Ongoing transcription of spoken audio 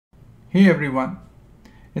Hey everyone,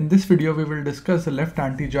 in this video we will discuss the left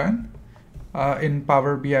anti-join in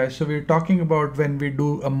Power BI. So we're talking about when we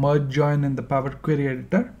do a merge join in the Power Query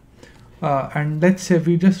Editor, and let's say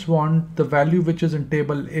we just want the value which is in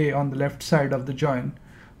table A on the left side of the join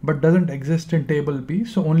but doesn't exist in table B,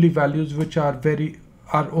 so only values which are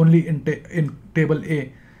only in table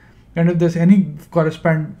A, and if there's any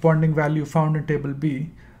corresponding value found in table B,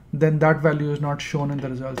 then that value is not shown in the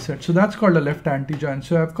result set. So that's called a left anti-join.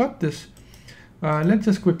 So I've got this. Let's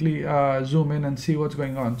just quickly zoom in and see what's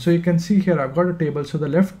going on. So you can see here I've got a table. So the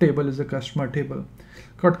left table is a customer table.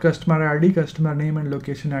 Got customer ID, customer name, and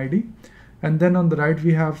location ID. And then on the right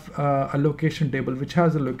we have a location table which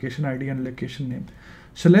has a location ID and location name.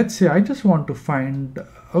 So let's say I just want to find,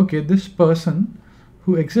 okay, this person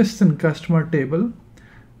who exists in customer table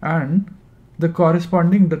and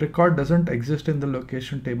the record doesn't exist in the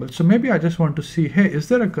location table. So maybe I just want to see, hey, is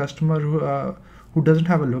there a customer who doesn't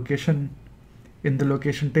have a location in the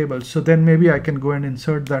location table? So then maybe I can go and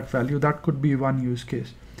insert that value. That could be one use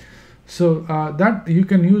case. So that you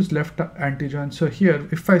can use left anti-join. So here,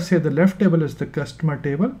 if I say the left table is the customer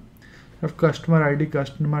table, I have customer ID,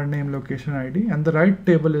 customer name, location ID, and the right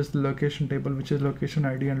table is the location table, which is location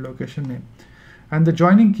ID and location name. And the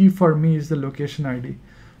joining key for me is the location ID.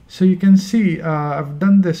 So you can see I've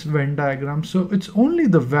done this Venn diagram. So it's only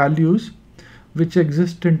the values which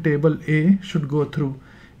exist in table A should go through.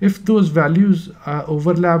 If those values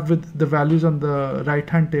overlap with the values on the right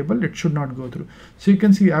hand table, it should not go through. So you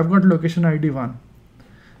can see I've got location ID 1.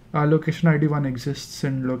 Location ID 1 exists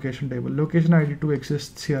in location table. Location ID 2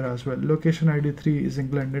 exists here as well. Location ID 3 is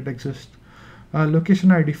England, it exists.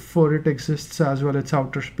 Location ID 4, it exists as well. It's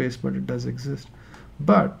outer space, but it does exist.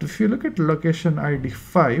 But if you look at location ID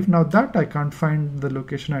 5, now that I can't find the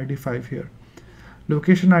location ID 5 here.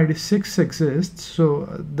 Location ID 6 exists, so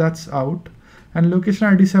that's out. And location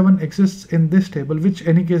ID 7 exists in this table, which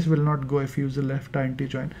in any case will not go if you use the left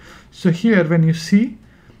anti-join. So here when you see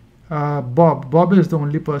Bob is the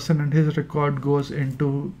only person and his record goes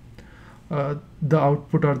into the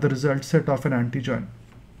output or the result set of an anti-join.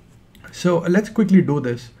 So let's quickly do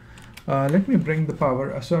this. Let me bring the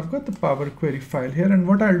Power. So I've got the Power Query file here, and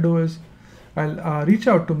what I'll do is I'll reach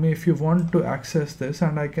out to me if you want to access this,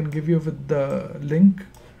 and I can give you with the link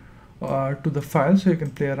to the file so you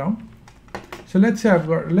can play around. So let's say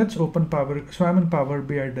let's open Power. So I'm in Power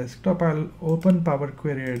BI desktop. I'll open Power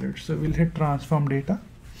Query Editor. So we'll hit Transform Data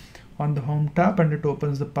on the Home tab, and it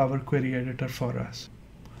opens the Power Query Editor for us.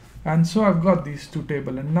 And so I've got these two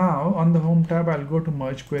tables, and now on the Home tab I'll go to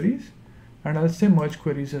Merge Queries. And I'll say merge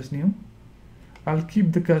queries as new. I'll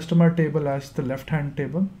keep the customer table as the left hand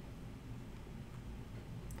table.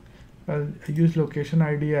 I'll use location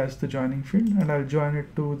ID as the joining field, and I'll join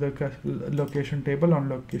it to the location table on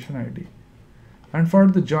location ID. And for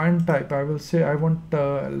the join type, I will say I want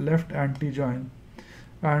left anti-join,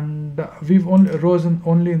 and we've only rows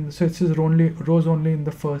only in, so it says rows only in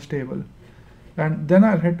the first table, and then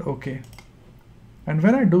I'll hit OK. And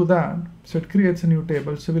when I do that, so it creates a new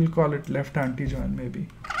table, so we'll call it left anti-join maybe.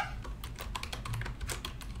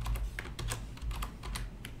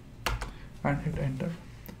 And hit enter.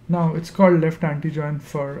 Now it's called left anti-join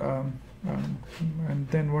for, and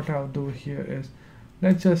then what I'll do here is,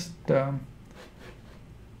 let's just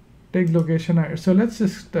take location ID. So let's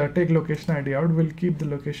just take location ID out. We'll keep the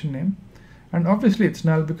location name. And obviously it's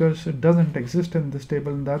null because it doesn't exist in this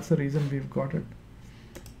table, and that's the reason we've got it.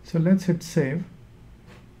 So let's hit save.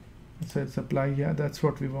 So it's apply, yeah, that's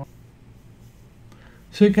what we want.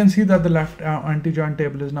 So you can see that the left anti-join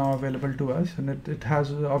table is now available to us, and it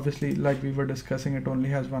has, obviously, like we were discussing, it only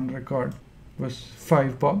has one record, was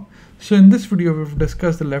 5 Bob. So in this video we've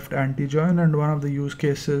discussed the left anti-join and one of the use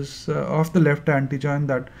cases of the left anti-join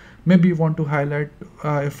that maybe you want to highlight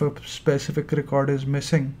if a specific record is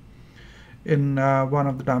missing in one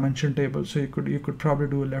of the dimension tables. So you could probably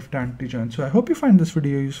do a left anti-join. So I hope you find this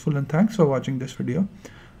video useful, and thanks for watching this video.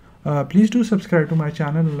 Please do subscribe to my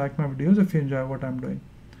channel and like my videos if you enjoy what I'm doing.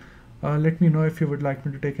 Let me know if you would like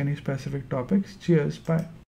me to take any specific topics. Cheers, bye.